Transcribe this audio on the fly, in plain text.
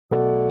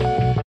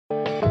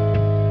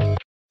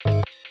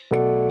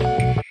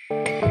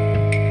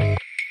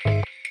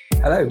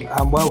Hello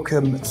and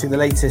welcome to the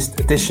latest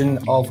edition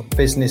of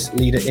Business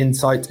Leader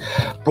Insight,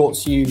 brought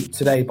to you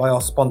today by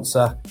our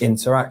sponsor,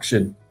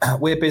 Interaction.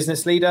 We're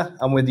Business Leader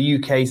and we're the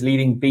UK's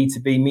leading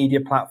B2B media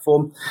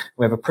platform.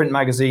 We have a print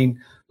magazine,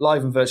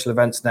 live and virtual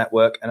events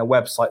network, and a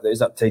website that is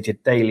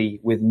updated daily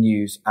with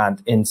news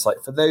and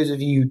insight. For those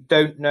of you who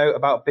don't know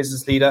about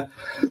Business Leader,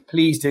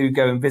 please do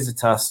go and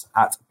visit us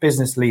at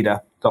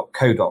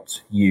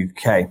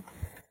businessleader.co.uk.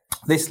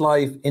 This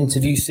live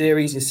interview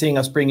series is seeing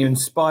us bring you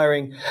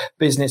inspiring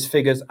business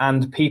figures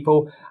and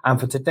people. And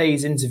for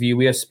today's interview,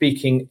 we are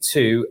speaking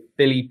to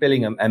Billy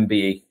Billingham,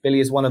 MBE.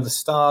 Billy is one of the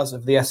stars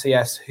of the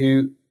SAS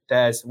Who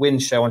Dares Win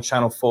show on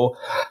Channel 4,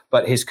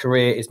 but his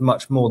career is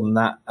much more than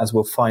that, as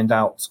we'll find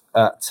out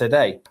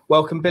today.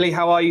 Welcome, Billy.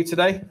 How are you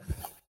today?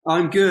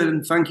 I'm good,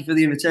 and thank you for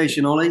the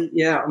invitation, Ollie.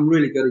 Yeah, I'm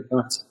really good at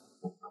that.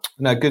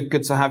 No,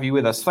 good to have you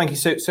with us. Thank you.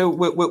 So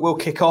we'll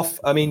kick off.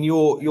 I mean,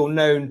 you're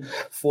known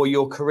for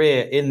your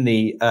career in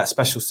the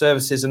special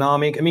services and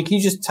army. I mean, can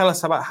you just tell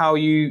us about how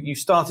you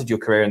started your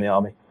career in the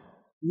army?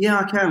 Yeah,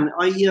 I can.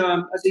 As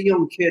a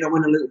young kid, I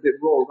went a little bit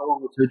rogue. I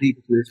won't go too deep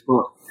into this,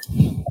 but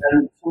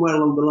somewhere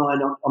along the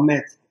line, I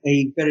met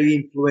a very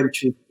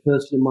influential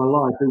person in my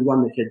life who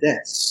ran the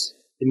cadets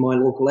in my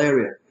local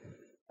area.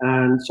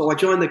 And so I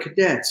joined the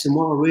cadets, and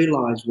what I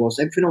realised was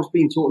everything I was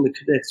being taught in the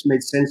cadets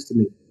made sense to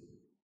me.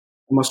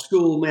 My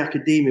school, my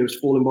academia was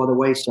falling by the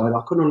wayside.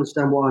 I couldn't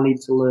understand why I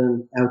needed to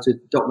learn how to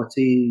dot my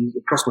T's,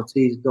 cross my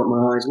T's, dot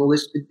my I's, and all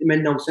this. It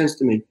made no sense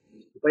to me.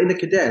 But in the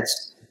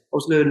cadets, I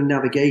was learning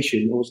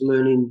navigation. I was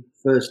learning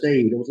first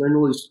aid. I was learning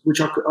all this,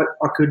 which I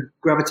could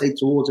gravitate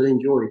towards and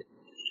enjoyed.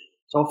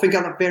 So I think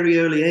at a very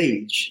early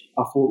age,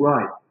 I thought,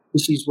 right,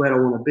 this is where I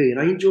want to be. And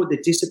I enjoyed the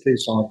discipline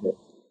side of it.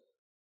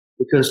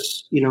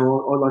 Because, like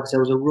I said, I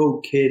was a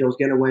rogue kid. I was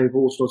getting away with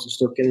all sorts of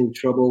stuff, getting in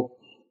trouble.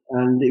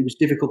 And it was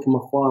difficult for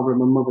my father and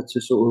my mother to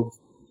sort of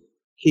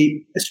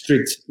keep a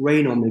strict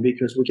rein on me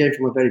because we came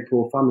from a very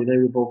poor family. They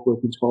were both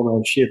working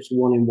 12-hour shifts,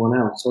 one in, one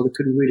out. So they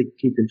couldn't really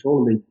keep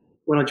control of me.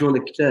 When I joined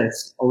the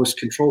cadets, I was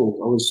controlled.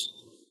 I was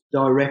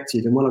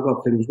directed. And when I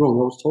got things wrong,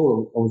 I was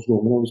told I was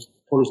wrong. And I was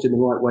punished in the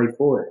right way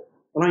for it.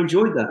 And I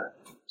enjoyed that.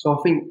 So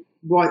I think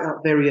right at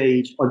that very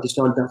age, I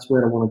decided that's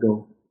where I want to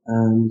go.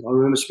 And I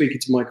remember speaking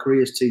to my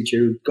careers teacher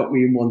who got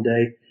me in one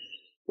day.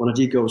 When I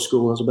did go to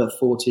school, I was about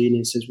 14,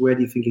 he says, where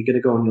do you think you're going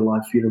to go in your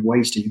life? You're a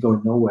waster, you're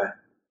going nowhere.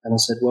 And I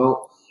said,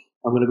 well,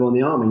 I'm going to go in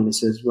the army. And he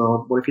says,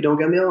 well, what if you don't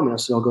get in the army? I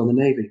said, I'll go in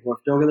the Navy. What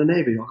if you don't get in the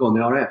Navy? I'll go in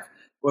the RAF.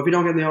 What if you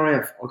don't get in the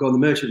RAF? I'll go in the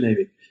Merchant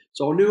Navy.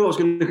 So I knew I was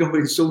going to go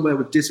in somewhere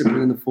with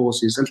discipline in the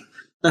forces, and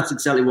that's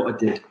exactly what I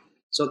did.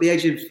 So at the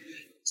age of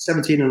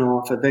 17 and a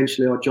half,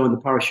 eventually I joined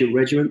the parachute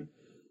regiment.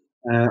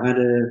 I had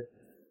a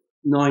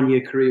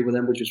 9-year career with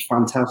them, which was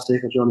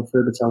fantastic. I joined the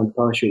 3rd Battalion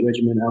Parachute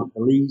Regiment out in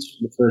Belize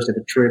for the first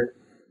ever trip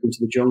into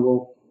the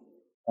jungle,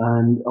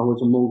 and I was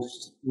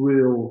amongst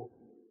real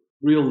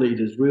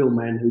leaders, real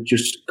men who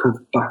just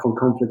come back from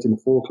conflict in the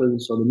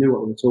Falklands, so they knew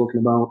what they were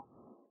talking about,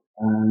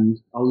 and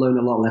I learned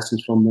a lot of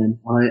lessons from them.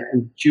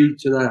 And due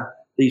to that,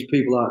 these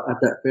people at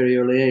that very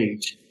early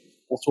age,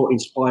 that's what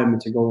inspired me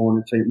to go on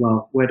and think,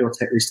 well, where do I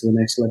take this to the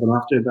next level?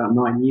 After about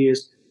 9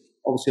 years,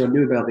 obviously I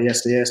knew about the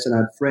SAS and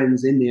I had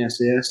friends in the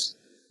SAS,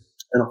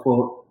 and I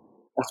thought,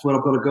 that's where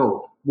I've got to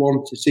go.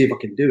 1, to see if I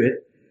can do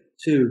it.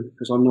 2,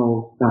 because I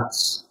know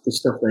that's the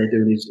stuff they're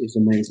doing is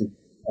amazing,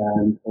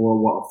 or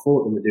what I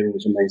thought they were doing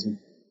was amazing,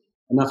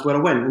 and that's where I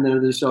went. And then I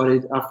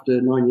decided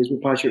after 9 years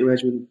with parachute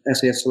regiment,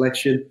 SAS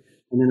selection,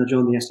 and then I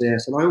joined the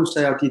SAS. And I always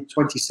say I did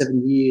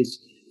 27 years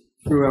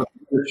throughout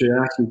the military.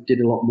 I actually did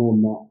a lot more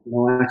than that.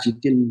 I actually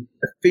didn't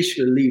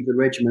officially leave the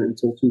regiment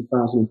until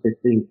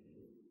 2015.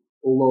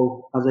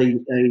 Although as a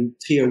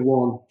tier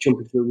 1,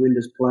 jumping through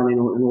windows, planning,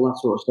 and all that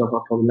sort of stuff, I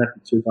probably left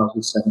in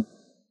 2007.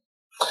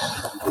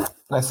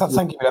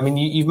 Thank you. I mean,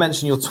 you've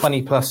mentioned your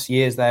 20 plus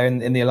years there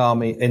in the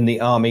army and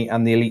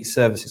the elite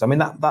services. I mean,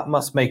 that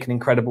must make an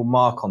incredible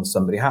mark on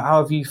somebody.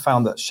 How have you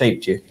found that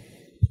shaped you?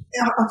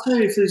 Yeah, I'll tell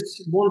you, if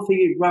there's one thing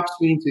it wraps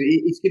me into,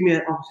 it's given me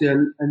obviously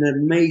an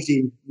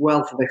amazing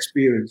wealth of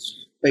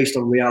experience based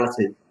on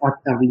reality.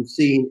 I've been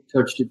seen,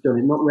 touched it, done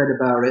it, not read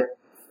about it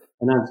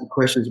and answered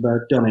questions about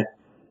it, done it.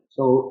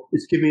 So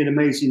it's given me an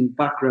amazing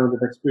background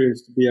of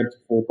experience to be able to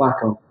fall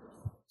back on.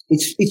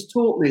 It's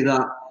taught me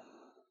that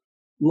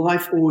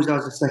life always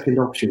has a second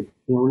option.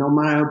 No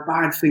matter how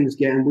bad things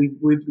get, and we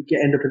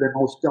end up in the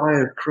most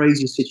dire,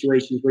 crazy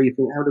situations where you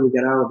think, how do we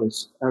get out of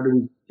this? How do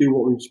we do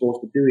what we're supposed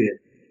to do here?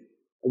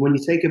 And when you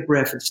take a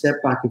breath and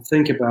step back and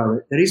think about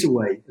it, there is a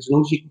way, as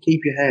long as you can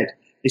keep your head.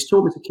 It's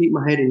taught me to keep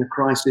my head in a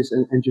crisis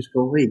and just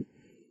go, hey,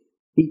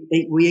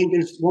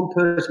 one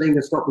person ain't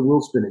going to stop the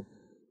world spinning.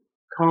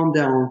 Calm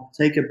down,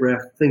 take a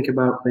breath, think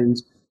about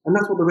things. And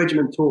that's what the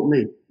regiment taught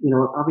me.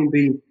 Having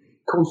been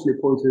constantly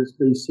put into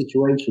these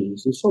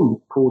situations, and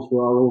some cause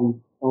for our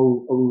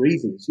own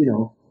reasons,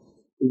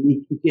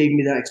 It gave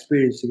me that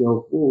experience to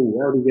go, oh,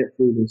 how do we get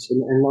through this?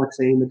 And like I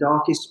say, in the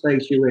darkest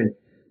space you're in,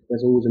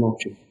 there's always an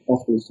option.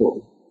 That's what it's taught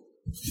me.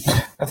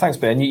 Thanks,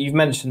 Ben. You've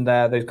mentioned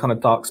there those kind of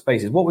dark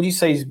spaces. What would you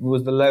say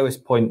was the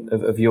lowest point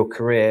of your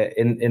career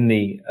in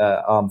the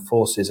armed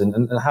forces,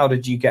 and how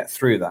did you get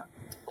through that?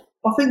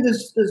 I think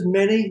there's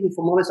many, if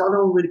I'm honest. I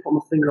don't really put my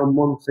finger on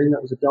one thing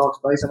that was a dark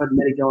space. I've had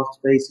many dark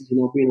spaces,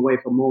 being away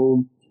from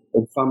home,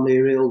 or family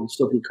are ill and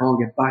stuff, you can't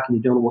get back and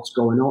you don't know what's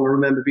going on. I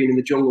remember being in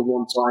the jungle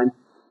one time,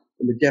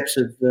 in the depths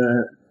of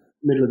the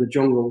middle of the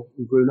jungle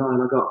in Brunei,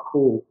 and I got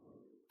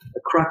a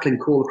crackling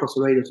call across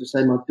the radio to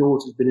say my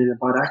daughter's been in a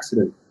bad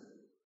accident.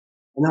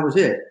 And that was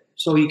it.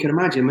 So you can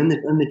imagine, in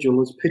the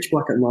jungle, it's pitch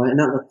black at night, and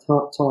at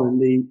the time,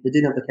 they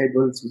didn't have the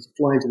capability to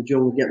fly into the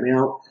jungle and get me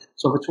out.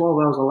 So for 12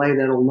 hours, I lay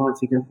there all night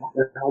thinking, what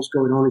the hell's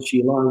going on? Is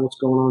she alive? What's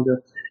going on?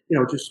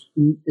 Just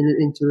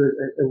into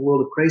a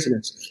world of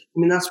craziness. I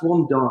mean, that's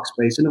one dark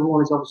space. Another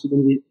one is obviously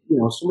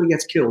when somebody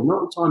gets killed.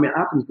 Not the time it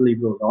happens, believe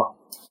it or not.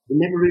 It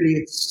never really,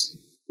 it's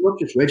not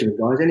just regiment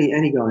guys,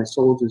 any guy,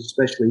 soldiers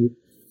especially,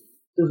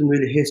 doesn't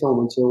really hit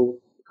on until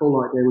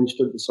cold night day when you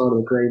stood at the side of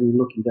the grave and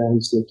you're looking down,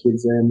 you see the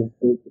kids there and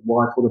the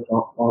wife or the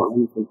partner,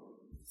 and you think,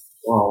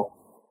 wow,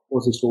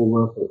 was this all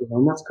worth it?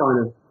 And that's kind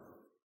of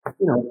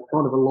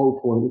a low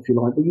point, if you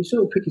like. But you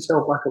sort of pick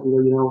yourself back up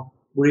and go,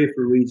 we're here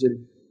for a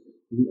reason,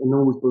 and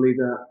always believe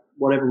that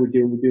whatever we're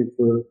doing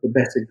for the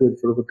better good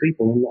for other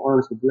people. And I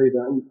honestly believe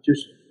that, and it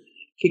just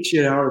kicks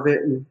you out of it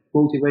and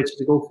motivates you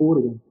to go forward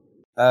again.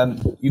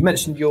 You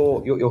mentioned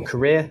your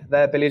career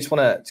there, Billy. I just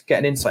want to get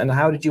an insight into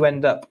how did you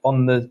end up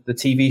on the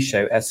TV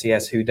show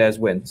ex-SAS Who Dares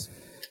Wins?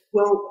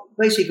 Well,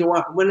 basically what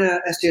happened, when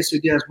ex-SAS Who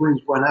Dares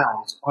Wins went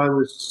out, I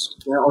was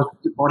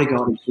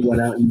bodyguarding who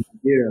went out in the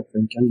year, I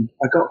think, and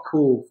I got a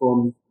call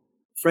from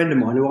a friend of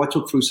mine who I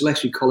took through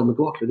selection, Colin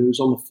McLaughlin, who was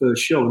on the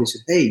first show, and he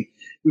said, hey,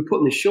 we're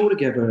putting this show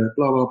together,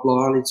 blah, blah,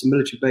 blah, and it's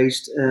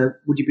military-based,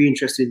 would you be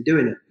interested in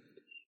doing it?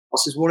 I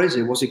said, what is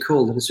it? What's it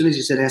called? And as soon as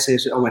he said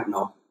SAS, I went,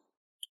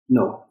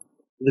 no.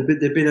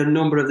 There've been a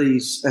number of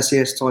these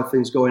SAS type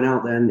things going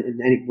out there, and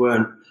it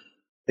weren't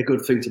a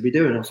good thing to be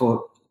doing. I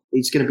thought,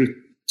 it's going to be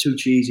too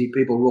cheesy,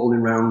 people rolling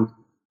around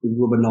with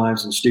rubber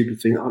knives and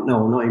stupid things.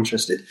 No, I'm not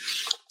interested.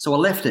 So I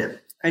left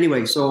it.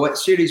 Anyway, so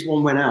Series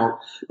 1 went out.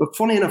 But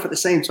funny enough, at the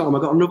same time,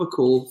 I got another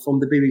call from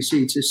the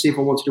BBC to see if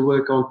I wanted to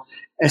work on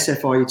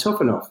SF Are You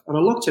Tough Enough? And I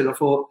looked at it and I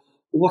thought,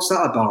 well, what's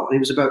that about? And it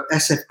was about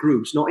SF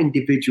groups, not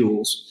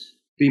individuals,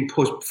 being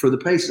pushed through the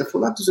paces. I thought,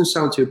 that doesn't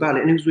sound too bad.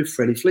 And it was with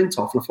Freddie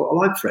Flintoff. And I thought,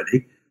 I like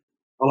Freddie.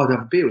 I like to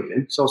have a beer with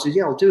him. So I said,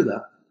 yeah, I'll do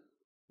that.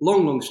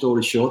 Long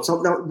story short,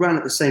 so that ran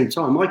at the same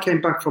time. I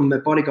came back from the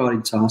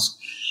bodyguarding task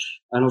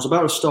and I was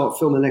about to start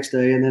filming the next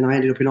day, and then I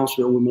ended up in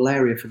hospital with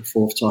malaria for the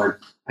fourth time.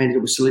 I ended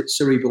up with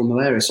cerebral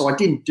malaria. So I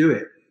didn't do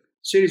it.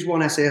 Series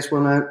 1 SAS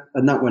went out,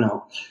 and that went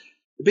out.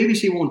 The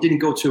BBC one didn't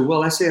go too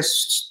well.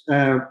 SAS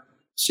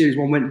Series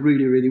 1 went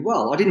really, really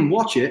well. I didn't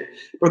watch it,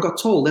 but I got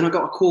told. Then I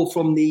got a call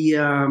from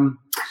the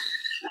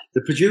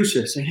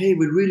producer saying, hey,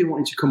 we're really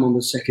wanting to come on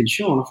the second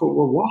show. And I thought,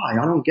 well, why?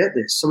 I don't get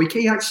this. So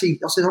he actually,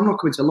 I said, I'm not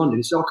coming to London.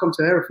 He said, I'll come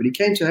to Hereford. He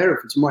came to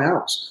Hereford, to my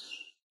house,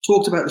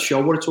 talked about the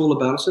show, what it's all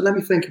about. I said, let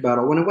me think about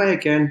it. I went away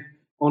again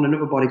on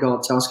another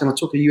bodyguard task, and I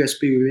took a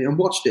USB with me and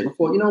watched it. And I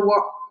thought, you know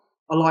what?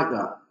 I like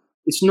that.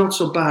 It's not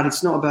so bad.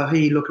 It's not about,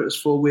 hey, look at us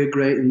four, we're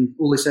great, and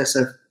all this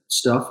SF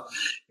stuff.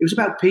 It was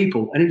about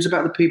people, and it was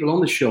about the people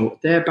on the show,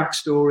 their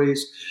backstories,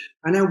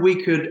 and how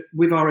we could,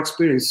 with our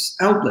experience,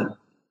 help them,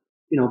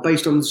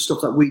 based on the stuff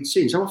that we'd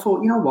seen. So I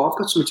thought, you know what, I've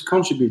got something to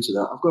contribute to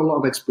that. I've got a lot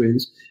of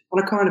experience,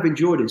 and I kind of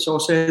enjoyed it. So I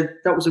said,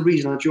 that was the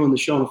reason I joined the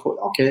show, and I thought,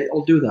 okay,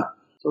 I'll do that.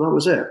 So that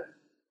was it.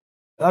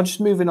 Now,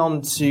 just moving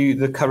on to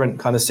the current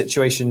kind of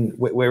situation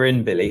we're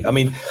in, Billy. I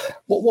mean,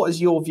 what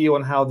is your view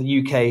on how the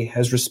UK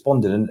has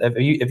responded? And have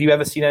you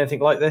ever seen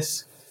anything like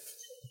this?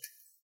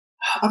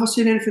 Have I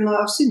seen anything like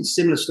that? I've seen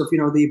similar stuff, the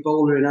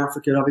Ebola in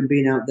Africa, having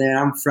been out there,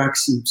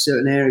 anthrax in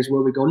certain areas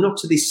where we go, not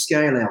to this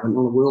scale, I haven't,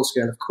 on a world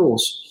scale, of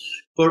course.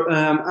 But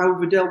how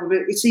we dealt with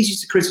it, it's easy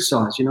to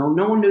criticise, No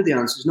one knew the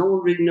answers. No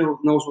one really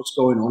knows what's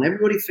going on.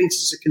 Everybody thinks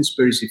it's a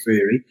conspiracy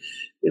theory.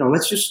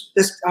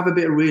 Let's have a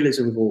bit of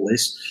realism with all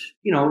this.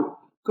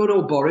 Good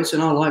old Boris,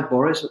 and I like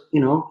Boris,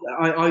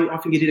 I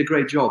think he did a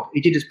great job.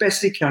 He did as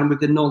best he can with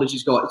the knowledge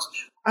he's got.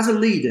 As a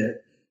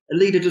leader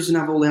doesn't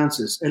have all the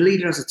answers. A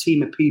leader has a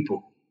team of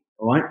people,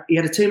 all right? He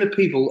had a team of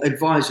people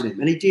advising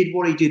him, and he did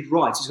what he did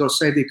right. He's got to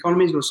save the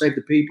economy, he's got to save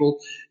the people,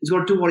 he's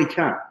got to do what he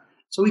can.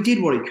 So he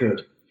did what he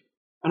could.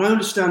 And I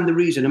understand the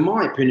reason, and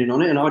my opinion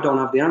on it, and I don't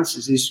have the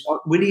answers, is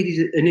we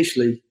needed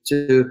initially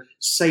to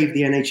save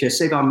the NHS,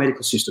 save our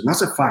medical system.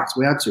 That's a fact.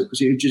 We had to,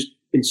 because it had just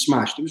been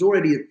smashed. It was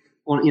already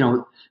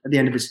on, at the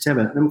end of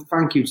September. And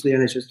thank you to the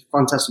NHS.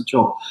 Fantastic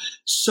job.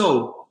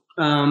 So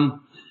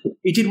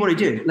he did what he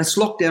did. Let's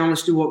lock down.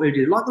 Let's do what we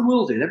did. Like the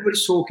world did.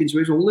 Everybody's talking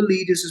to us, all the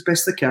leaders as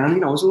best they can.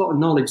 There's a lot of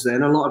knowledge there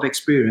and a lot of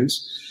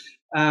experience.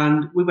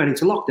 And we went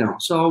into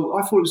lockdown. So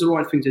I thought it was the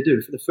right thing to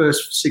do for the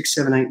first 6,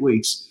 7, 8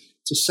 weeks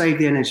to save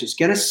the NHS.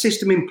 Get a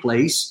system in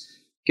place,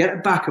 get a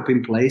backup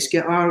in place,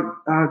 get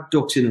our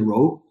ducks in a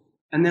row,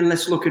 and then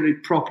let's look at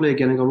it properly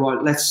again and go,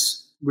 right,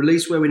 let's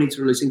release where we need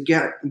to release and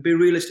be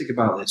realistic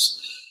about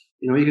this.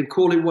 You know, you can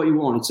call it what you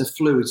want. It's a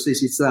flu. It's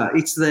this. It's that.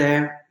 It's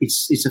there.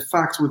 It's a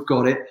fact. We've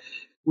got it.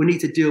 We need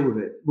to deal with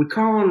it. We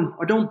can't.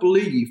 I don't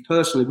believe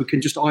personally we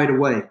can just hide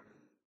away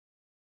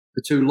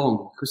for too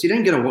long, because it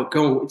ain't gonna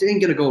go. It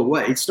ain't gonna go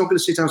away. It's not gonna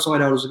sit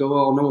outside hours and go,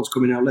 oh, no one's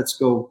coming out. Let's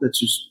go. Let's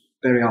just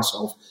bury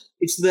ourselves.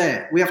 It's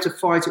there. We have to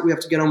fight it. We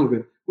have to get on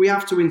with it. We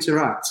have to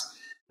interact.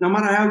 No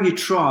matter how you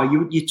try,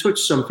 you touch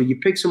something, you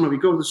pick something up,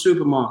 you go to the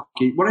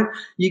supermarket, whatever,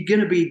 you're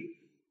going to be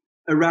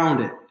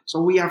around it.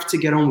 So we have to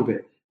get on with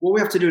it. What we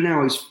have to do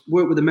now is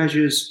work with the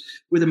measures,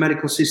 with the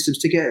medical systems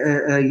to get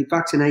a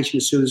vaccination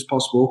as soon as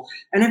possible.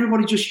 And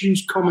everybody just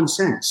use common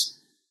sense.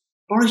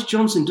 Boris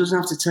Johnson doesn't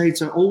have to tell you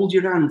to hold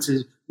your hand,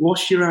 to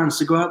wash your hands,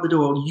 to go out the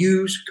door.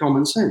 Use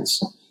common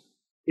sense.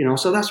 You know,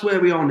 so that's where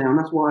we are now, and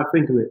that's why I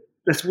think of it.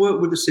 Let's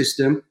work with the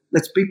system.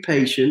 Let's be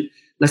patient.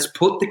 Let's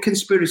put the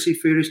conspiracy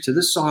theories to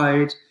the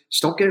side.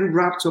 Stop getting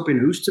wrapped up in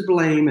who's to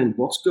blame and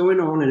what's going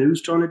on and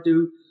who's trying to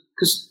do,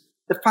 because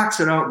the facts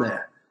are out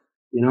there,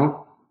 you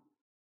know?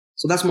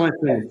 So that's my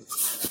thing.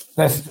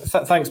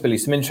 Thanks, Billy.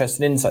 Some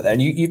interesting insight there.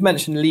 And you've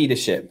mentioned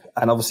leadership,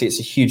 and obviously it's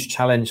a huge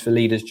challenge for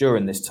leaders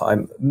during this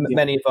time.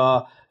 Many of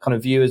our kind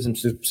of viewers and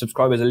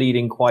subscribers are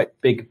leading quite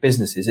big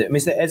businesses. I mean,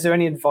 is there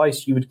any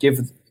advice you would give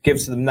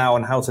to them now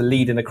on how to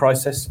lead in a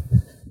crisis?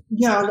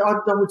 Yeah,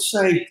 I would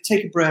say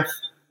take a breath.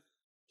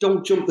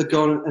 Don't jump the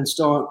gun and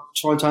start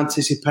trying to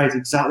anticipate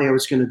exactly how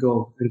it's going to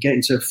go and get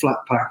into a flat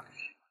pack.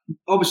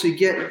 Obviously,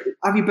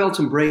 have your belt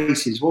and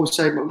braces. What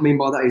I mean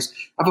by that is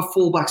have a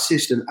fallback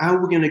system. How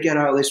are we going to get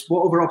out of this?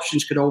 What other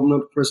options could open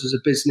up for us as a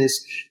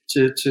business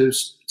to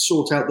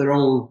sort out their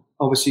own,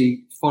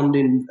 obviously,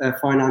 funding,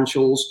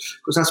 financials?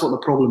 Because that's what the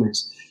problem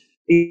is.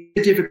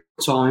 It's a difficult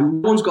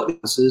time. No one's got the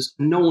answers.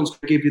 No one's going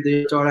to give you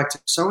the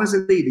directive. So as a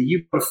leader,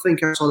 you've got to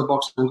think outside the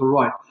box and go,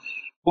 right,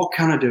 what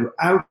can I do?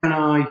 How can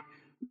I,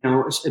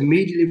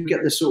 immediately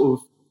get the sort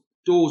of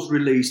doors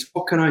released?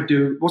 What can I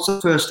do? What's the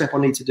first step I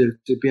need to do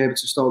to be able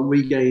to start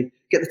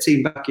get the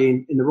team back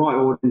in the right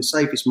order, in the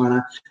safest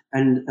manner,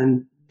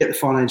 and get the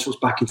financials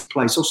back into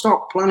place? So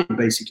start planning,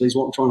 basically, is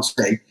what I'm trying to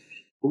say.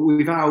 But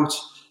without,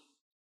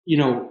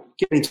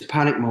 getting into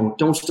panic mode.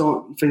 Don't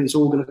start thinking it's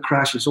all going to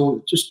crash.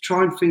 Just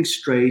try and think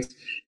straight,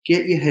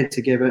 get your head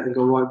together and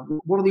go, right,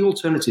 what are the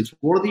alternatives?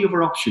 What are the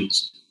other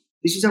options?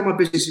 This is how my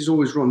business is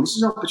always run. This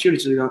is an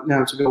opportunity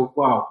now to go,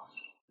 wow,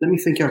 let me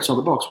think outside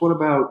the box. What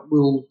about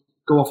we'll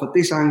go off at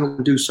this angle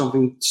and do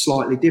something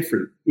slightly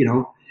different,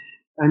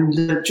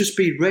 and just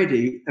be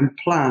ready and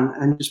plan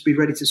and just be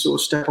ready to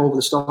sort of step over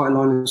the starting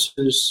line as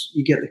soon as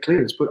you get the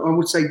clearance. But I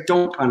would say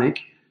don't panic.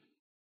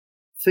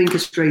 Think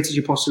as straight as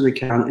you possibly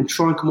can and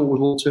try and come up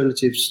with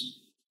alternatives,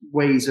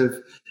 ways of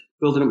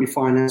building up your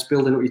finance,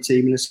 building up your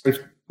team in a safe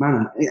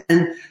manner.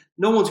 And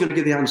no one's going to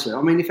give the answer.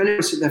 I mean, if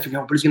anyone's sitting there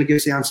thinking, but he's going to give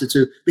us the answer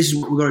to this is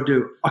what we've got to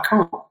do, I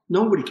can't.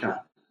 Nobody can.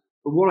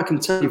 But what I can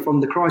tell you from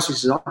the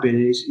crisis I've been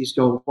in is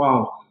go,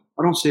 wow,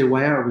 I don't see a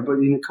way out of it. But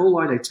in a cold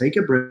light, day, take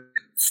a break,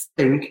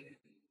 think,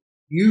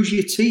 use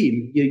your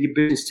team, your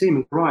business team,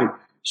 and right,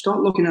 start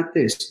looking at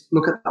this,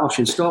 look at the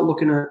options, start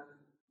looking at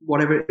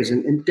whatever it is,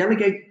 and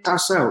delegate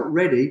tasks out,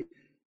 ready,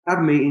 have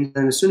meetings,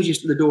 and as soon as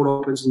the door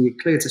opens and you're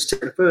clear to take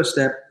the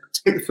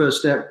first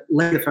step,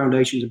 lay the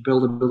foundations and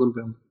build and build and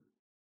build.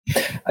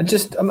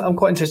 I'm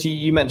quite interested.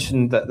 You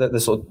mentioned that the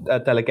sort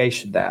of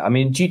delegation there. I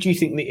mean, do you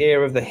think the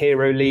era of the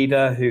hero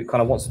leader who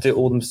kind of wants to do it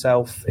all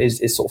themselves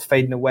is sort of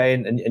fading away,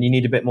 and you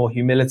need a bit more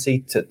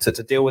humility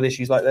to deal with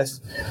issues like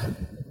this?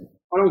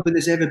 I don't think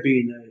there's ever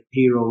been a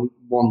hero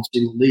one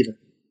single leader.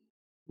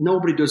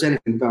 Nobody does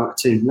anything about a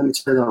team. Let me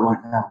tell you that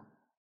right now.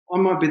 I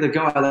might be the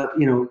guy that,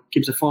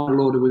 gives a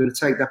final order, we're going to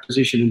take that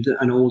position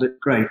and hold it,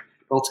 great.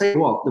 But I'll tell you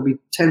what, there'll be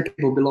 10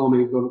 people below me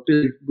who've gone,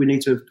 we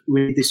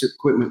need this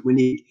equipment, we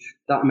need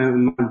that amount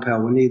of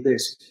manpower, we need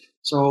this.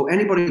 So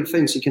anybody who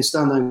thinks he can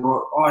stand there and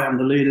go, I am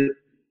the leader,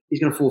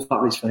 he's going to fall flat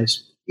on his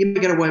face. You may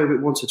get away with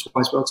it once or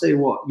twice, but I'll tell you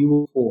what, you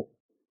will fall.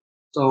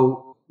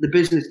 So the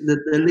business,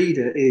 the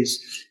leader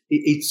it's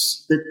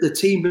the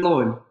team below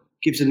him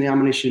gives him the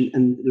ammunition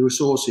and the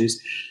resources.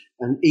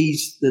 And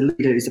the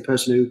leader is the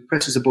person who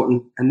presses a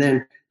button, and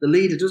then the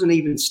leader doesn't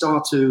even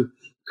start to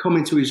come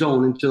into his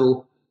own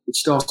until it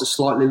starts to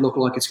slightly look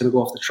like it's going to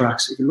go off the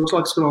tracks. If it looks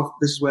like it's going off,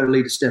 this is where the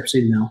leader steps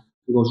in now.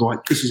 He goes, right,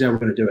 this is how we're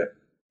going to do it.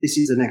 This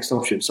is the next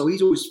option. So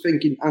he's always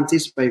thinking,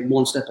 anticipating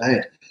one step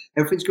ahead.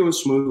 Everything's going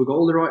smooth. We've got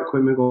all the right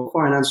equipment. We've got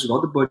finances. We've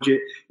got the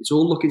budget. It's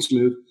all looking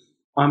smooth.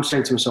 I'm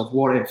saying to myself,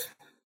 what if?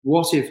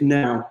 What if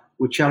now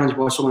we're challenged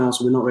by someone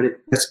else and we're not ready?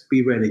 Let's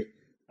be ready.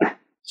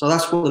 So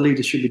that's what the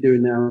leaders should be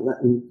doing now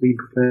and be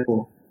prepared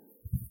for.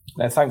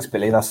 No, thanks,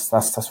 Billy.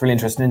 That's really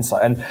interesting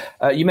insight.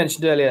 And you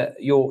mentioned earlier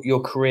your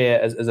career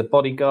as a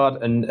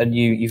bodyguard, and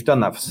you've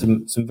done that for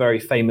some very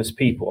famous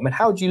people. I mean,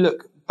 how do you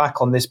look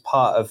back on this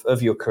part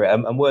of your career,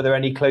 and were there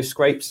any close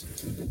scrapes?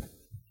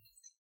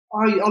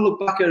 I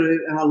look back at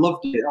it and I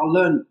loved it. I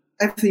learned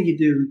everything you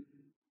do.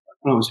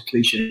 I know it was a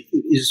cliche.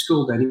 Is a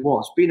school then. It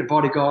was being a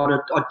bodyguard.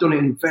 I'd done it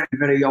in very,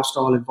 very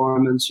hostile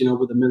environments.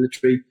 With the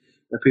military,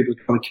 where people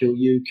are trying to kill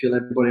you, kill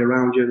everybody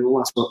around you, and all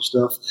that sort of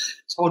stuff.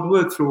 So I'd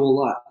worked through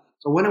all that.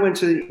 So when I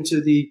went into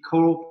the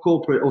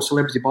corporate or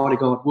celebrity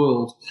bodyguard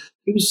world,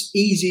 it was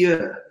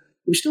easier.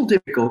 It was still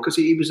difficult because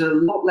it was a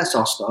lot less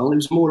hostile. It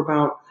was more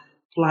about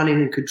planning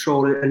and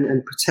controlling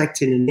and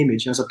protecting an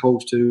image as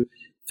opposed to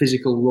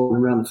physical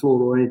rolling around the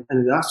floor or any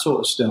of that sort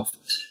of stuff.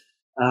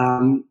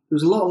 There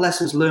was a lot of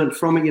lessons learned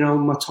from it,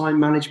 my time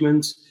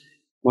management,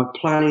 my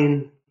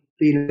planning,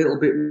 being a little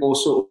bit more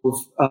sort of,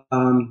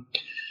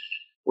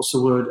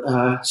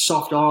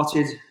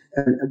 soft-hearted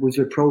and with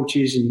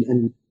approaches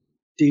and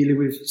dealing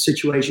with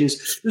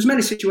situations. There's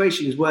many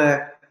situations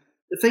where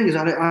the thing is,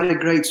 I had a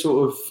great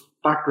sort of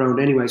background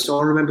anyway. So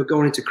I remember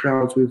going into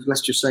crowds with,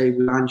 let's just say,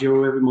 with Angie or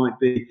whoever it might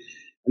be.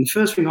 And the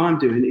first thing I'm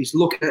doing is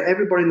looking at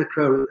everybody in the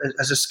crowd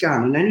as a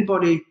scan. And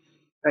anybody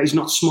that is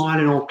not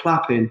smiling or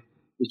clapping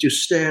is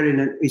just staring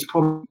and it's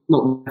probably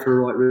not there for the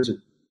right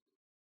reason.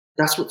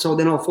 So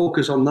then I'll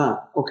focus on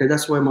that. Okay,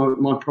 that's where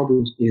my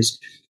problem is.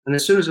 And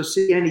as soon as I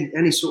see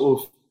any sort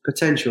of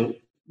potential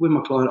with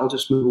my client, I'll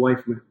just move away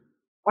from it.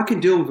 I can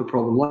deal with a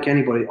problem like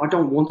anybody. I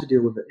don't want to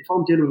deal with it. If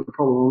I'm dealing with a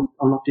problem,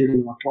 I'm not dealing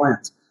with my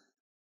client.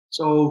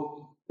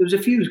 So there was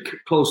a few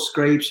close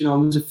scrapes,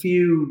 there's a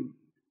few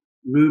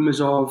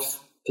rumours of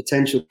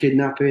potential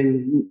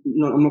kidnapping.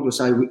 I'm not going to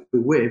say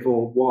with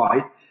or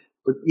why,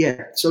 but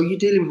yeah. So you're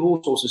dealing with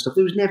all sorts of stuff.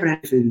 There was never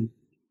anything,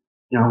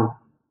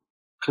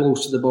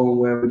 close to the bone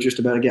where we're just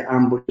about to get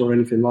ambushed or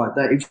anything like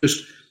that. It was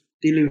just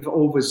dealing with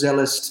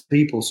overzealous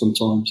people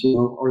sometimes.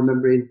 I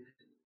remember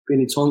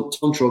being in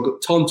Toronto,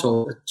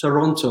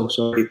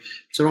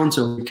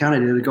 in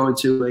Canada. They're going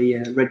to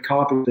a red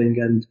carpet thing,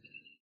 and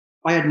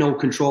I had no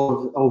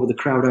control over the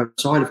crowd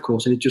outside, of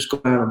course, and it just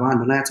got out of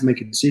hand, and I had to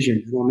make a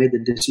decision. And I made the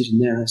decision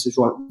there. And I said,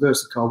 right,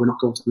 reverse the car. We're not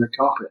going to the red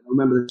carpet. I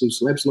remember the two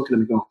celebs looking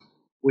at me going,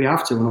 we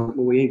have to. And I'm like,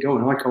 well, we ain't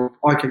going.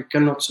 I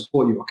cannot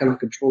support you. I cannot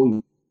control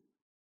you.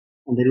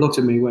 And they looked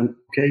at me and went,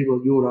 okay,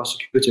 well, you're our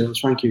security. I was,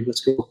 thank you,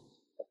 let's go.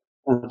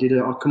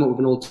 And I'll come up with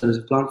an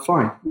alternative plan.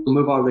 Fine, we'll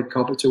move our red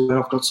carpet to where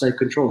I've got safe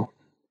control.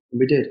 And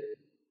we did.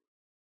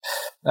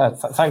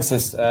 Thanks.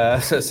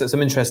 There's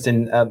some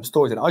interesting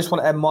stories. And I just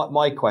want to end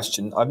my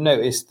question. I've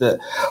noticed that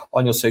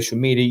on your social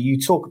media, you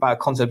talk about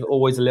concept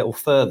always a little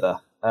further.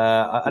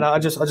 And I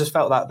just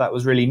felt that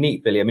was really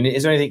neat, Billy. I mean,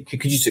 is there anything,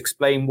 could you just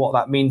explain what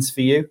that means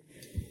for you?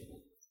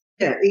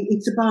 Yeah,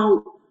 it's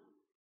about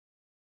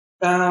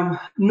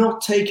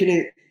not taking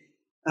it,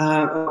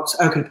 how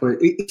can I put it?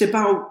 It's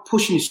about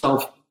pushing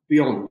yourself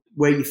beyond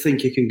where you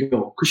think you can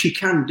go, because you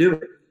can do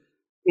it.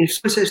 If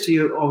someone says to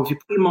you, if you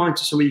put your mind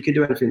to somewhere you can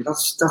do anything,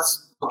 that's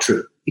not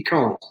true. You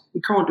can't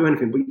do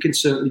anything, but you can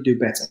certainly do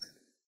better,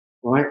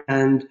 right?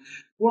 And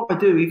what I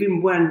do,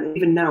 even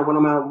now when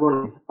I'm out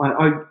running,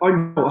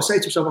 I say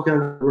to myself, okay, I'm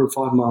going to run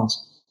 5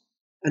 miles.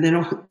 And then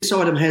this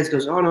side of my head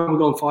goes, oh no, I'm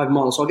going 5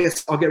 miles. So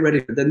I'll get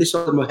ready. Then this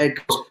side of my head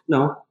goes,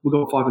 no, we're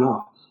going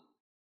 5.5.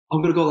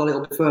 I'm going to go a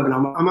little bit further. And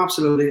I'm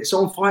absolutely,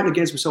 so I'm fighting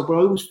against myself, but I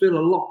always feel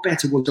a lot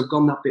better once I've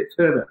gone that bit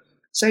further.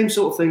 Same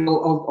sort of thing,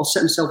 I'll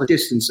set myself a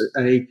distance,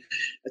 a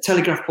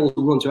telegraph pole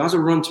to run to. As I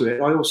run to it,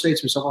 I always say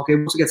to myself, okay,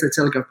 once I get to the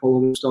telegraph pole,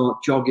 I'm going to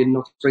start jogging,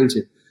 not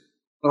sprinting.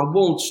 But I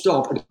won't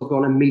stop until I've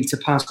got a metre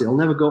past it. I'll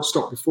never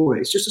stop before it.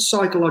 It's just a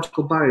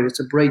psychological barrier. It's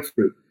a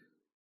breakthrough.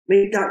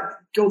 Make that,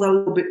 go that a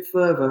little bit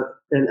further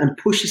and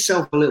push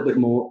yourself a little bit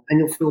more, and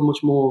you'll feel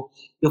much more,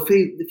 you'll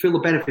feel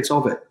the benefits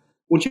of it.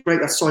 Once you break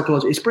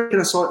that it's breaking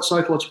a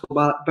psychological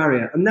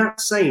barrier. And that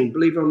saying,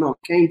 believe it or not,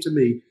 came to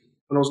me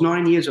when I was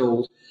 9 years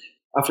old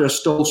after I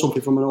stole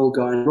something from an old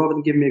guy. And rather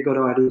than giving me a good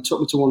idea, he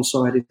took me to one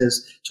side. He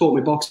taught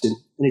me boxing.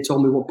 And he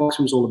told me what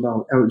boxing was all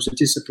about, how it was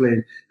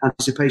discipline,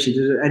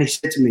 anticipation. And he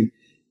said to me,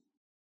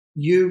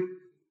 you,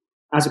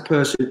 as a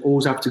person,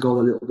 always have to go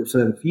a little bit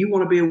further. If you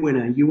want to be a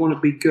winner, you want to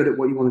be good at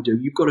what you want to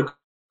do, you've got to go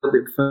a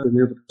little bit further than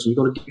the other person. You've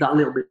got to give that a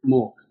little bit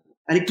more.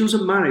 And it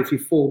doesn't matter if you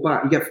fall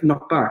back, you get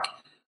knocked back.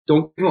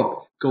 Don't give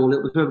up. Go a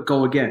little bit further.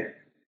 Go again.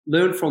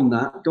 Learn from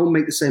that. Don't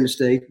make the same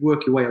mistake.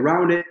 Work your way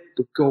around it,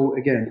 but go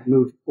again.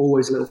 Move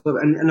always a little further.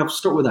 And I've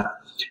stuck with that.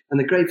 And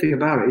the great thing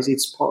about it is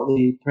it's part of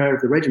the prayer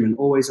of the regiment,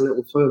 always a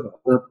little further,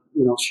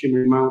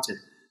 shimmering mountain.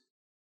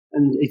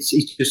 And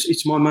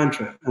it's my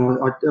mantra. And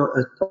I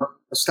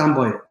stand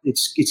by it.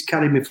 It's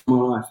carried me through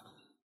my life.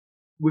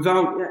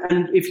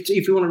 And if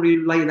you want to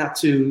relate that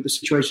to the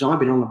situation I've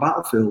been on the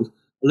battlefield,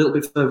 a little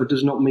bit further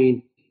does not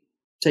mean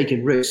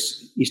taking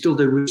risks. You still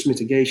do risk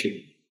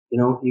mitigation.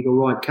 You go,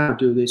 right, can I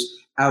do this?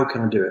 How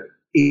can I do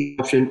it?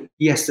 Option,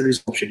 yes, there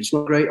is option. It's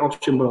not a great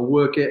option, but I'll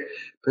work it,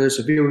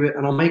 persevere with it,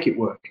 and I'll make it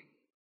work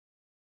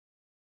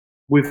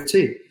with the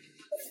team.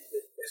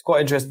 It's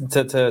quite interesting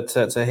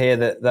to hear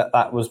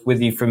that was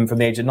with you from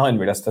the age of 9.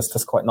 Really,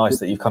 that's quite nice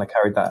that you kind of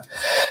carried that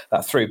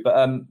through.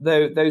 But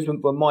those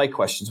were my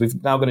questions. We're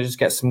now going to just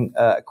get some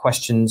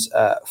questions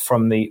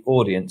from the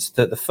audience.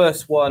 The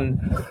first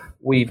one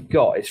we've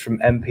got is from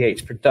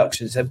MPH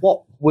Productions. It said,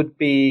 what would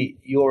be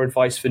your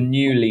advice for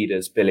new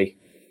leaders, Billy?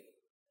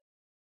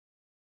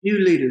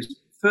 New leaders,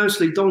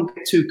 firstly, don't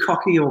get too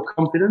cocky or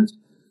confident.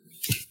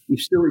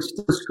 It's still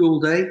a school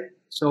day,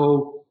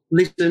 so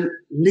listen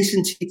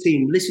to your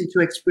team, listen to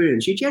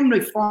experience. You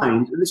generally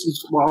find, and this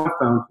is what I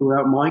found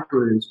throughout my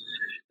careers,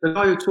 the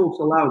guy who talks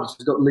the loudest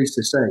has got the least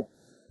to say.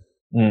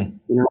 You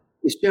know,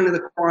 it's generally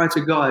the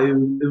quieter guy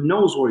who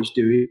knows what he's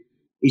doing.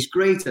 He's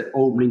great at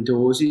opening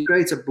doors. He's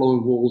great at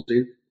blowing walls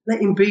in.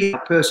 Let him be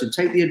that person.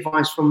 Take the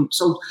advice from.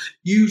 So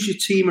use your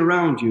team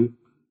around you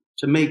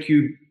to make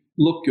you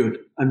look good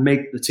and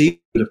make the team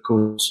good, of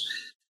course.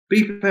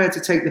 Be prepared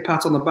to take the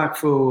pat on the back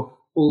for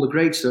all the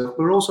great stuff,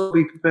 but also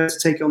be prepared to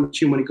take it on the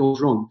chin when it goes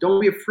wrong. Don't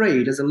be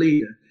afraid as a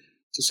leader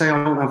to say,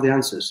 I don't have the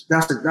answers.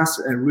 That's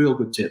a real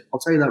good tip. I'll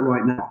tell you that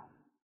right now.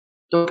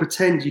 Don't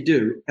pretend you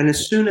do. And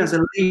as soon as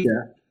a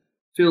leader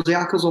feels the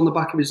hackles on the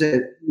back of his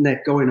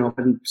neck going up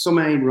and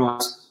something ain't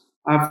right,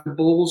 have the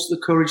balls, the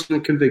courage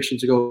and the conviction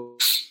to go,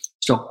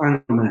 stop,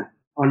 hang on a minute.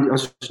 I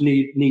just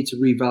need to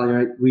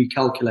reevaluate,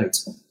 recalculate.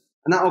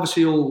 And that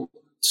obviously all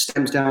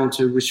stems down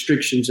to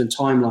restrictions and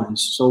timelines.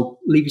 So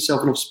leave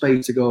yourself enough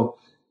space to go,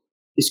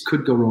 this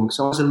could go wrong.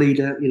 So as a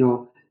leader, you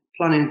know,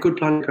 good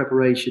planning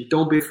preparation.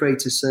 Don't be afraid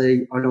to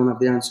say, I don't have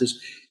the answers.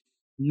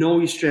 Know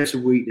your strengths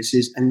and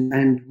weaknesses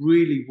and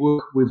really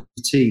work with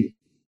the team.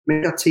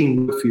 Make that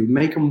team work for you.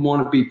 Make them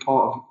want to be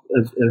part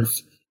of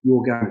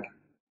your gang.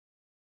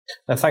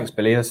 Thanks,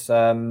 Billy. That's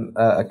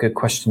a good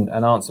question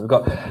and answer. We've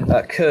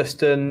got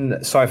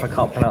Kirsten, sorry if I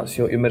can't pronounce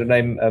your middle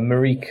name,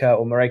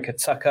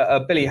 Marika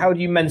Tucker. Billy, how do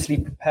you mentally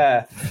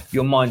prepare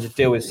your mind to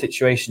deal with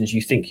situations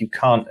you think you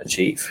can't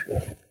achieve?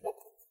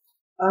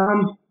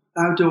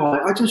 How do I?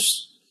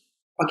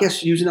 I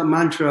guess using that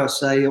mantra I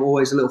say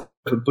always a little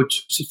bit, but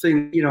just to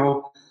think, you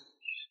know,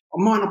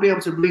 I might not be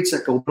able to reach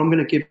that goal, but I'm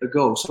going to give it a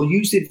go. So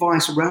use the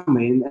advice around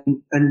me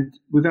and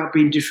without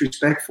being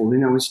disrespectful. You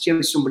know, it's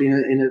generally somebody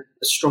in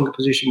a stronger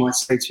position might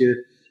say to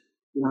you,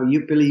 you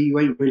know, Billy, you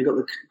ain't really got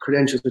the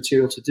credentials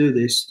material to do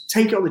this.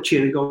 Take it on the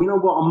chin and go, you know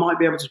what, I might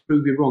be able to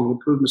prove you wrong and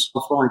prove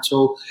myself right.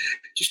 So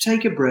just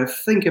take a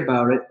breath, think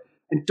about it,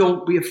 and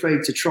don't be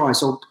afraid to try.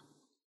 So,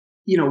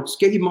 you know, just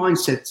get your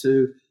mindset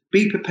to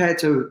be prepared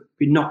to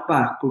be knocked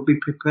back, but be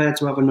prepared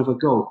to have another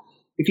go.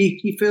 If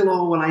you feel,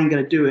 oh, well, I ain't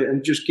going to do it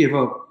and just give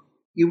up,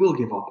 you will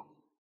give up.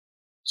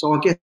 So I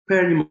get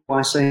preparing you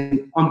by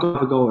saying, I'm going to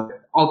have a go at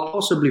it. I'll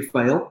possibly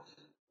fail,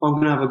 but I'm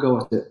going to have a go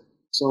at it.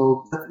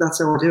 So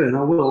that's how I do it, and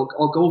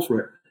I'll go for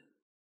it.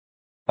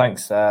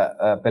 Thanks,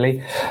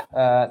 Billy.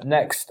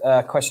 Next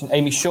question,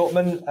 Amy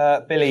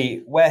Shortman.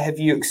 Billy, where have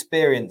you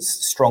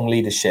experienced strong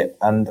leadership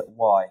and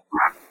why?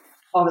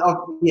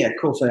 Yeah, of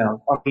course I have.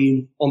 I've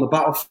been on the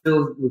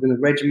battlefield within a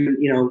regiment.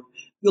 You know,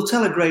 you'll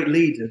tell a great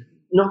leader,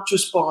 not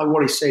just by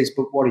what he says,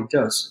 but what he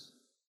does,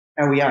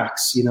 how he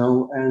acts, you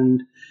know.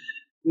 And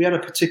we had a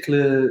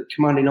particular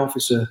commanding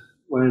officer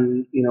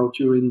when, you know,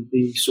 during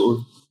the sort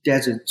of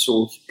desert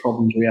sort of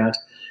problems we had.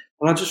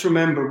 And I just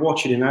remember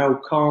watching him, how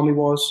calm he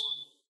was,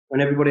 when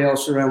everybody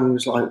else around me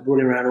was like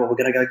running around, oh, we're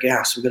going to get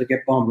gas, we're going to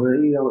get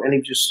bombed, you know, and he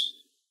was just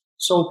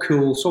so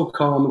cool, so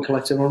calm and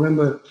collected. I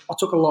remember I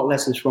took a lot of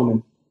lessons from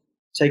him.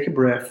 Take a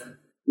breath,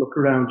 look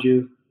around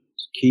you,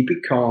 keep it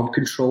calm,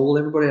 control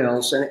everybody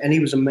else. And he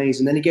was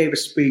amazing. Then he gave a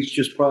speech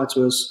just prior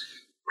to us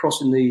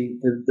crossing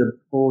the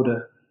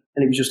border,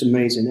 and it was just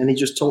amazing. And he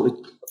just totally,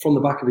 from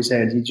the back of his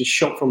head, he just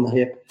shot from the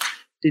hip,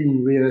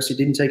 didn't rehearse, he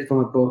didn't take it from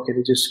a book, and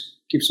he just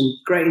gives some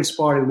great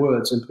inspiring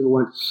words. And people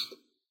went,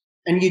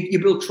 and you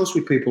build trust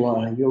with people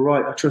like that. You're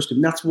right, I trust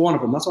him. That's one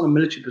of them. That's on a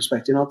military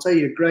perspective. And I'll tell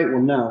you a great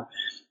one now.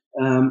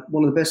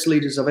 One of the best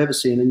leaders I've ever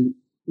seen, and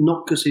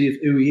not because of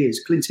who he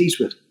is, Clint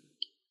Eastwood.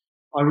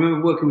 I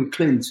remember working with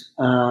Clint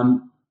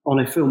on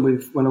a film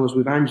when I was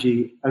with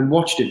Angie and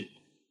watched him.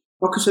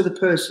 Not because of the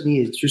person he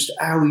is, just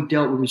how he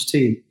dealt with his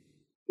team.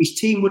 His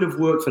team would have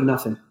worked for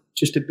nothing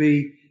just to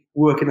be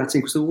working that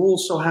team because they were all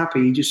so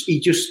happy.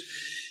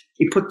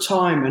 He put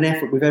time and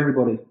effort with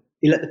everybody.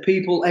 He let the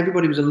people,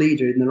 everybody was a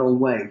leader in their own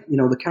way. You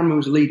know, the camera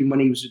was leading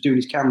when he was doing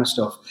his camera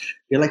stuff.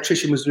 The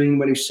electrician was leading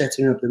when he was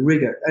setting up the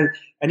rigger.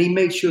 And he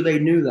made sure they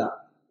knew that.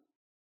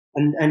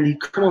 And he'd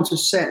come onto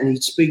set and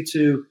he'd speak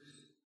to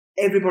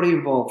everybody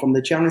involved, from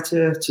the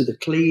janitor to the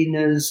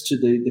cleaners to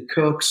the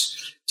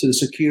cooks to the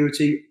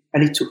security,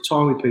 and he took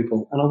time with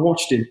people. And I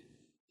watched him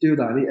do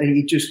that, and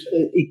he just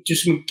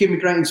gave me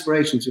great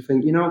inspiration to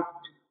think, you know.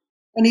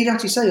 And he'd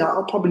actually say,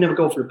 I'll probably never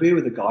go for a beer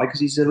with the guy because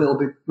he's a little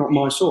bit not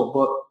my sort,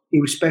 but he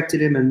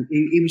respected him, and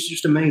he was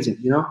just amazing,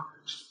 you know.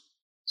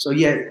 So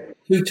yeah,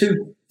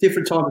 two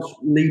different types of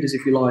leaders,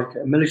 if you like.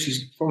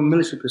 From a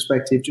military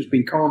perspective, just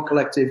being calm,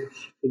 collective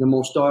in the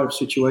most dire of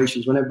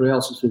situations when everybody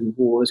else is thinking,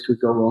 "Whoa, this could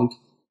go wrong."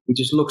 He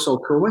just looks so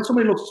cool. When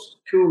somebody looks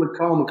cool and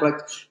calm and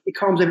collected, it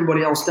calms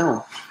everybody else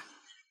down.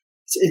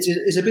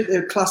 It's a bit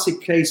a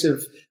classic case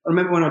of, I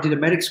remember when I did a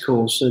medics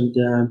course and,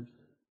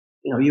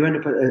 you know, you end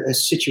up at a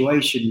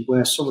situation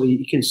where somebody,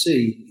 you can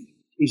see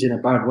he's in a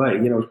bad way.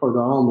 You know, he's probably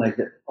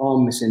got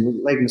arm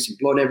missing, leg missing,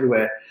 blood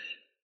everywhere.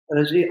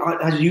 And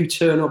as you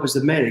turn up as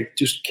the medic,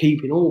 just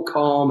keeping all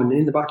calm and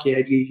in the back of your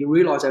head, you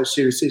realise how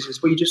serious this is.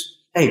 But you just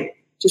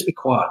be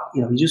quiet.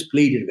 You know, you're just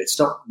bleeding a bit.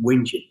 Stop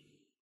whinging.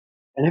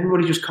 And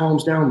everybody just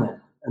calms down then.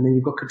 And then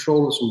you've got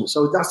control of something.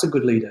 So that's a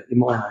good leader in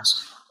my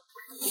eyes.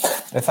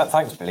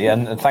 Thanks, Billy,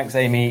 and thanks,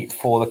 Amy,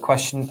 for the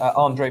question.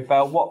 Andre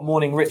Bell, what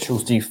morning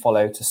rituals do you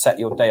follow to set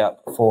your day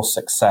up for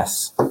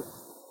success?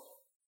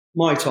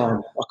 My time.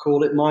 I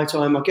call it my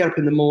time. I get up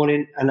in the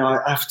morning and I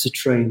have to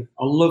train.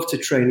 I love to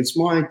train. It's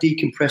my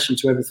decompression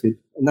to everything.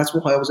 And that's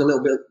why I was a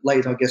little bit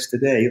late, I guess,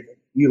 today.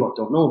 You lot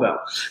don't know about,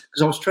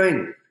 because I was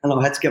training and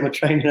I had to get my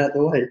training out of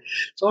the way.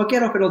 So I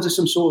get up and I'll do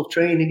some sort of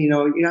training.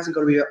 It hasn't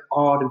got to be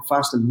hard and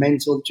fast and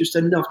mental, just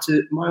enough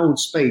to my own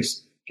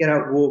space. Get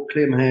out, walk,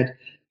 clear my head,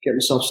 get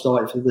myself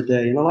started for the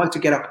day. And I like to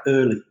get up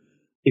early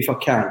if I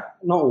can.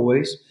 Not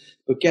always,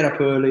 but get up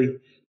early,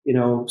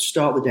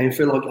 start the day and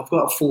feel like I've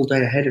got a full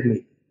day ahead of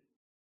me.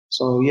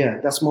 So, yeah,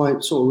 that's my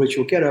sort of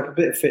ritual. Get up, a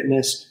bit of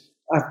fitness,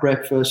 have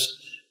breakfast,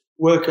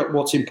 work up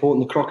what's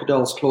important, the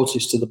crocodile's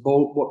closest to the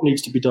boat, what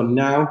needs to be done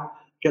now,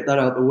 get that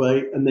out of the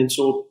way, and then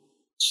sort of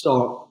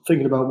start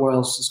thinking about what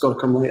else has got to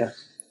come later.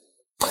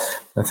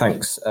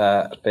 Thanks,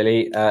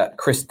 Billy.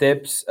 Chris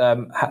Dibbs,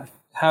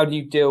 how do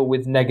you deal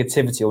with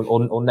negativity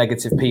or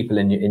negative people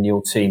in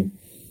your team?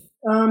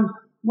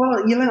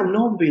 Well, you let them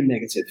know I'm being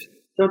negative.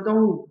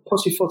 Don't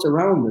pussyfoot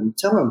around them.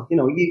 Tell them,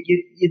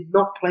 you're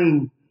not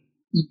playing.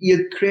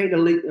 You create a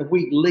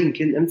weak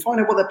link and find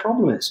out what their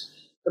problem is.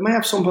 They may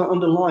have something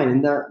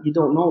underlying that you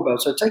don't know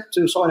about. So take them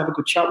to the side, have a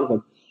good chat with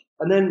them.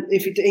 And then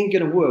if it ain't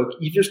going to work,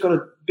 you've just got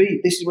to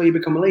this is where you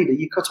become a leader.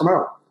 You cut them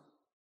out.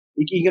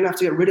 You're going to have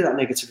to get rid of that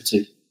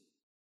negativity.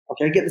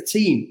 Okay, get the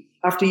team.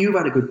 After you've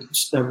had a good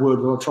word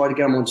or try to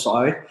get them on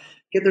side,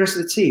 get the rest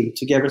of the team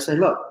together and say,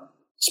 look,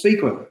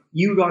 speak with them.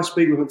 You guys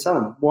speak with them and tell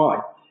them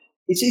why.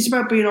 It's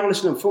about being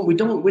honest and upfront. We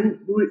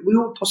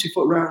all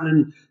pussyfoot around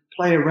and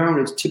play around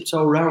it,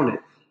 tiptoe around it.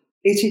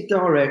 Is it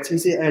direct?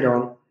 Is it head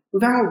on?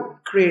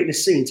 Without creating a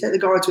scene, take the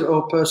guy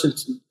or person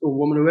or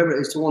woman, whoever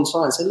it is, to one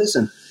side and say,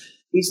 listen,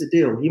 here's the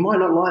deal. You might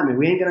not like me.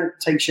 We ain't going to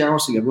take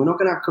showers together. We're not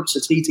going to have cups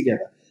of tea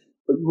together.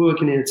 But we're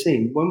working in a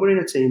team. When we're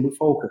in a team, we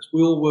focus.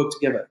 We all work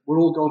together. We're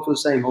all going for the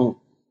same home,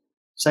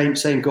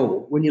 same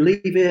goal. When you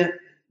leave here,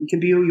 you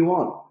can be who you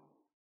want.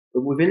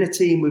 But within a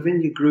team,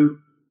 within your group,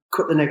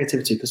 cut the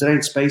negativity because there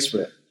ain't space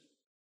for it.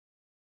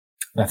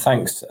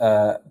 Thanks,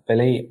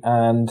 Billy.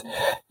 And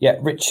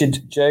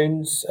Richard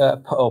Jones,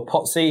 or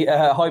Potsy.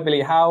 Hi,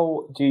 Billy.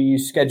 How do you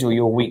schedule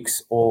your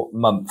weeks or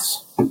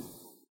months?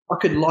 I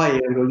could lie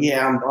here and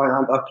go,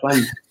 I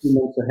plan 2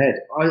 months ahead.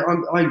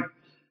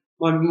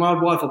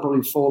 My wife will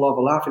probably fall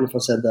over laughing if I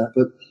said that,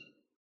 but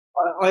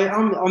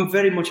I'm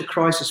very much a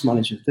crisis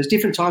manager. There's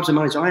different types of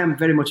manager. I am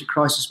very much a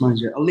crisis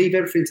manager. I leave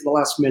everything to the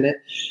last minute.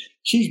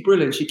 She's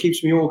brilliant. She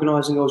keeps me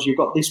organised and goes, you've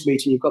got this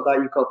meeting, you've got that,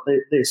 you've got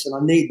this, and I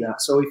need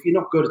that. So if you're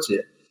not good at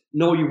it,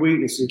 know your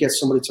weaknesses and get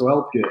somebody to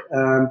help you.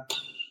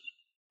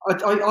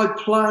 I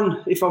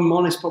plan, if I'm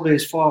honest, probably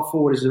as far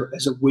forward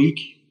as a week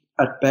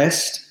at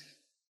best,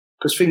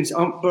 because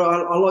but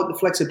I like the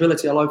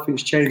flexibility. I like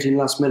things changing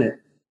last minute,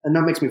 and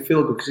that makes me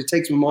feel good because it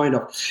takes my mind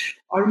off.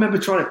 I remember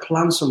trying to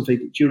plan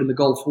something during the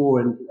Gulf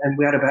War, and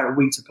we had about a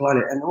week to plan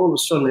it, and all of a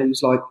sudden it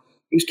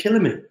was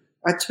killing me.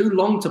 I had too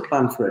long to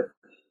plan for it.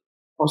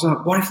 I was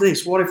like, what if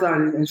this? What if that?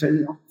 And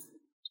said,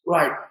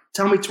 right,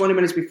 tell me 20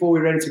 minutes before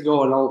we're ready to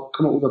go and I'll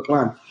come up with a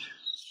plan.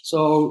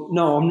 So,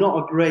 no, I'm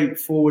not a great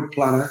forward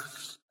planner.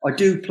 I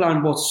do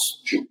plan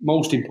what's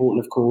most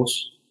important, of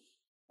course.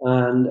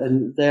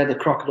 And they're the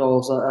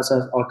crocodiles, as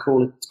I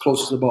call it,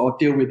 closest to the boat. I'll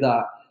deal with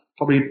that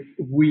probably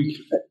a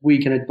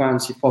week in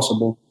advance if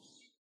possible.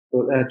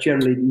 But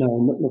generally,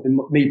 no, nothing,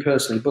 me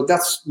personally. But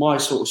that's my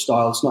sort of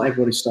style. It's not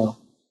everybody's style.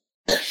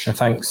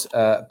 Thanks,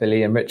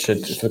 Billy and Richard,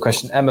 for the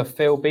question. Emma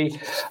Philby,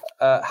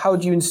 how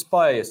do you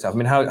inspire yourself? I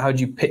mean, how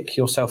do you pick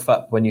yourself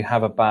up when you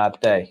have a bad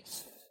day?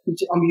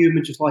 I'm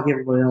human just like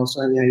everybody else.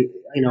 I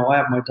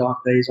have my dark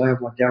days. I have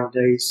my down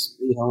days.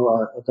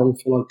 I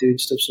don't feel like doing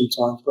stuff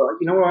sometimes. But,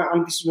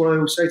 this is what I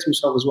always say to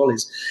myself as well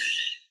is,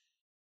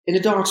 in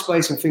a dark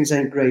space when things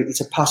ain't great, it's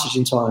a passage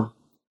in time.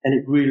 And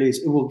it really is.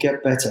 It will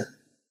get better.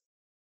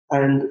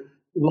 And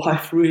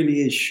life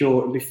really is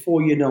short, and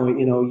before you know it,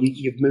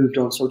 you've moved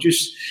on. So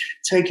just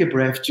take a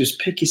breath, just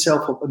pick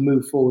yourself up and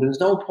move forward. There's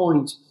no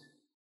point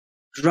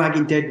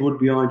dragging dead wood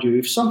behind you.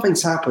 If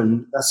something's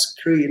happened that's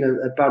creating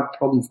a bad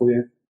problem for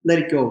you, let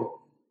it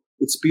go.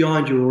 It's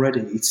behind you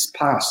already. It's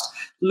past.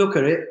 Look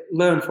at it,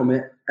 learn from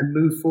it, and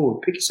move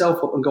forward. Pick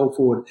yourself up and go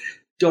forward.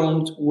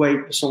 Don't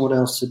wait for someone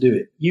else to do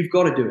it. You've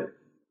got to do it.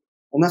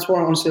 And that's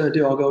what honestly I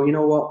do. I'll go, you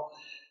know what?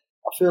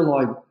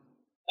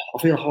 I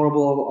feel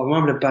horrible. I'm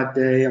having a bad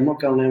day. I'm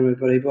not going to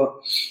everybody, but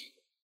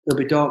it'll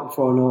be dark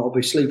before I know it. I'll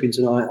be sleeping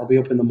tonight. I'll be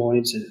up in the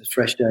morning. It's a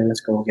fresh day. Let's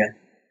go again.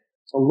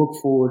 So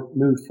look forward,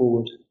 move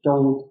forward.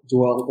 Don't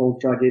dwell. Don't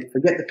drag it.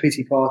 Forget the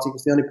pity party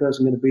because the only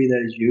person going to be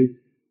there is you.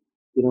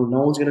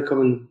 No one's going to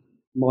come and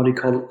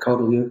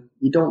mollycoddle you.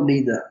 You don't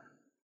need that.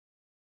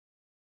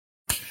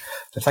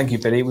 Thank you,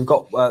 Billy. We've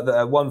got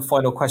one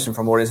final question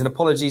from audience, and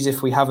apologies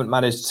if we haven't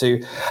managed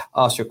to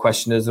ask your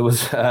question, as there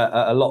was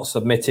a lot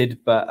submitted,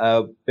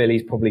 but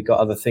Billy's probably got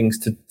other things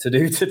to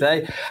do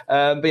today.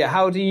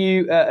 How do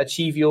you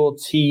achieve your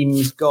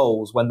team's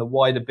goals when the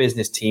wider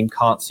business team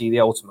can't see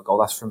the ultimate goal?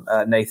 That's from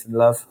Nathan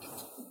Love.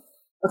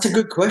 That's a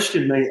good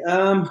question, mate.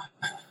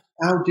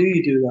 How do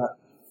you do that?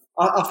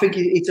 I think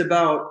it's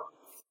about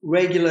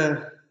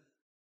regular.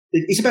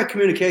 It's about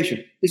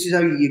communication. This is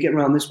how you get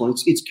around this one.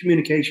 It's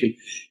communication.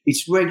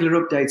 It's regular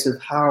updates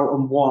of how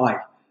and why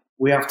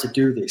we have to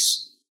do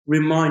this.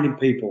 Reminding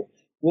people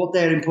what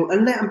they're important,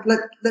 and let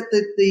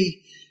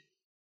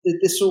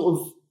the sort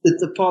of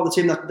the part of the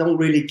team that don't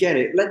really get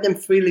it, let them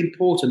feel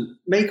important.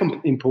 Make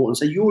them important.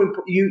 So you're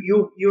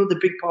the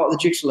big part of the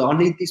jigsaw. I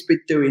need this bit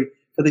doing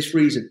for this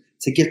reason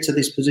to get to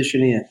this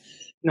position here.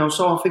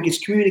 So I think it's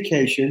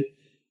communication,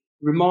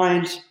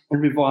 remind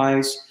and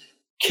revise,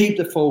 keep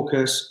the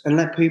focus, and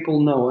let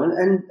people know,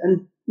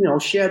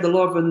 and share the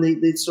love and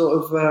the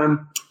sort of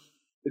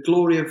the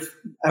glory of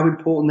how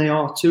important they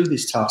are to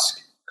this task.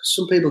 Because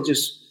some people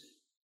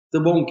they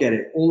won't get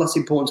it. All that's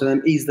important to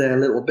them is their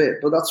little bit,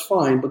 but that's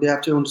fine. But they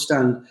have to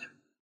understand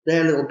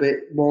their little bit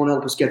won't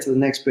help us get to the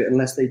next bit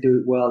unless they do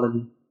it well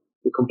and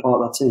become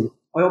part of that team.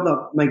 I hope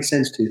that makes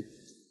sense to you.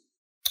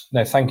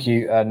 No, thank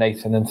you,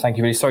 Nathan, and thank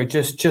you, Billy. Sorry,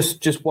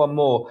 just one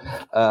more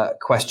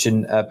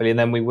question, Billy, and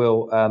then we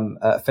will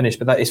finish.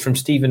 But that is from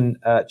Stephen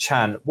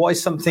Chan. What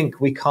is something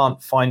we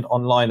can't find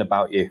online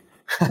about you?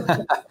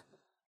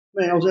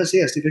 Mate, I was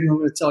ex-SAS. I'm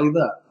going to tell you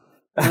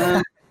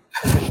that.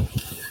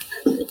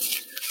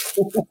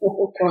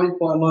 What can I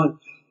find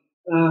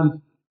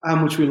online? How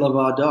much we love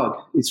our dog.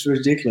 It's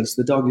ridiculous.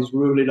 The dog is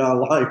ruining our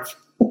life.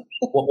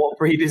 What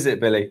breed is it,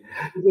 Billy?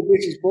 He's a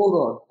British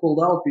bulldog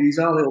called Alfie. He's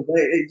our little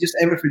baby. It's just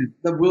everything.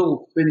 The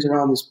world spins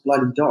around this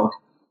bloody dog.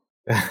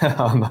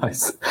 Oh,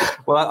 nice.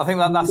 Well, I think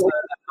that's a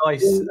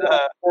nice.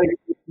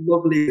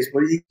 Lovely,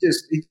 but he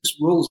just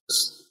rules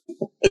us.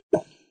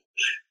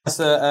 That's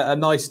a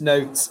nice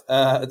note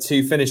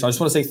to finish on. I just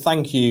want to say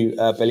thank you,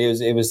 Billy.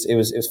 It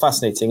was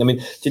fascinating. I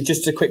mean,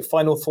 just a quick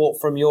final thought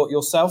from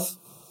yourself.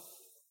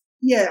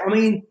 Yeah, I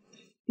mean,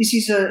 this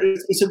is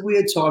it's a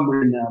weird time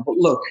we're in now, but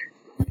look,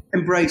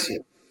 embrace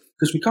it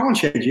because we can't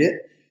change it.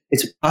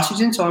 It's a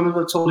passage in time, as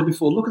I've told you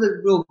before. Look at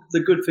the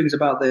good things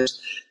about this.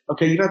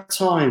 Okay, you've had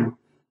time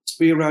to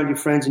be around your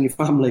friends and your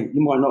family.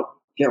 You might not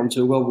get on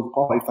too well with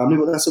part of your family,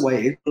 but that's the way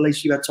it is. At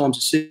least you've had time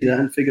to sit there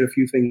and figure a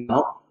few things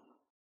out.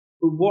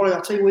 But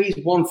I'll tell you what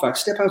is one fact.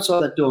 Step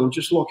outside that door and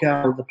just look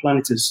how the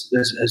planet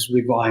has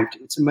revived.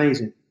 It's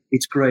amazing.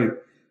 It's great.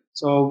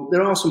 So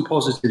there are some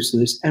positives to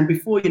this. And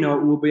before you know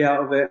it, we'll be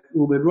out of it.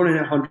 We'll be running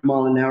at 100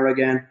 miles an hour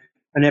again,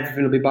 and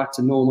everything will be back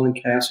to normal and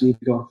chaos. And you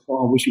can go,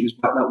 I wish it was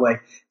back that way.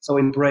 So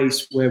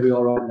embrace where we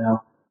are right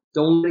now.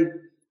 Don't let it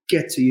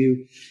get to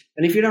you.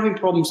 And if you're having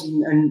problems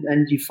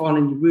and you're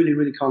finding you really,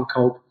 really can't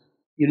cope,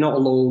 you're not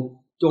alone.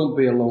 Don't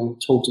be alone.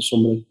 Talk to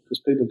somebody because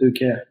people do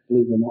care,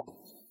 believe it or not.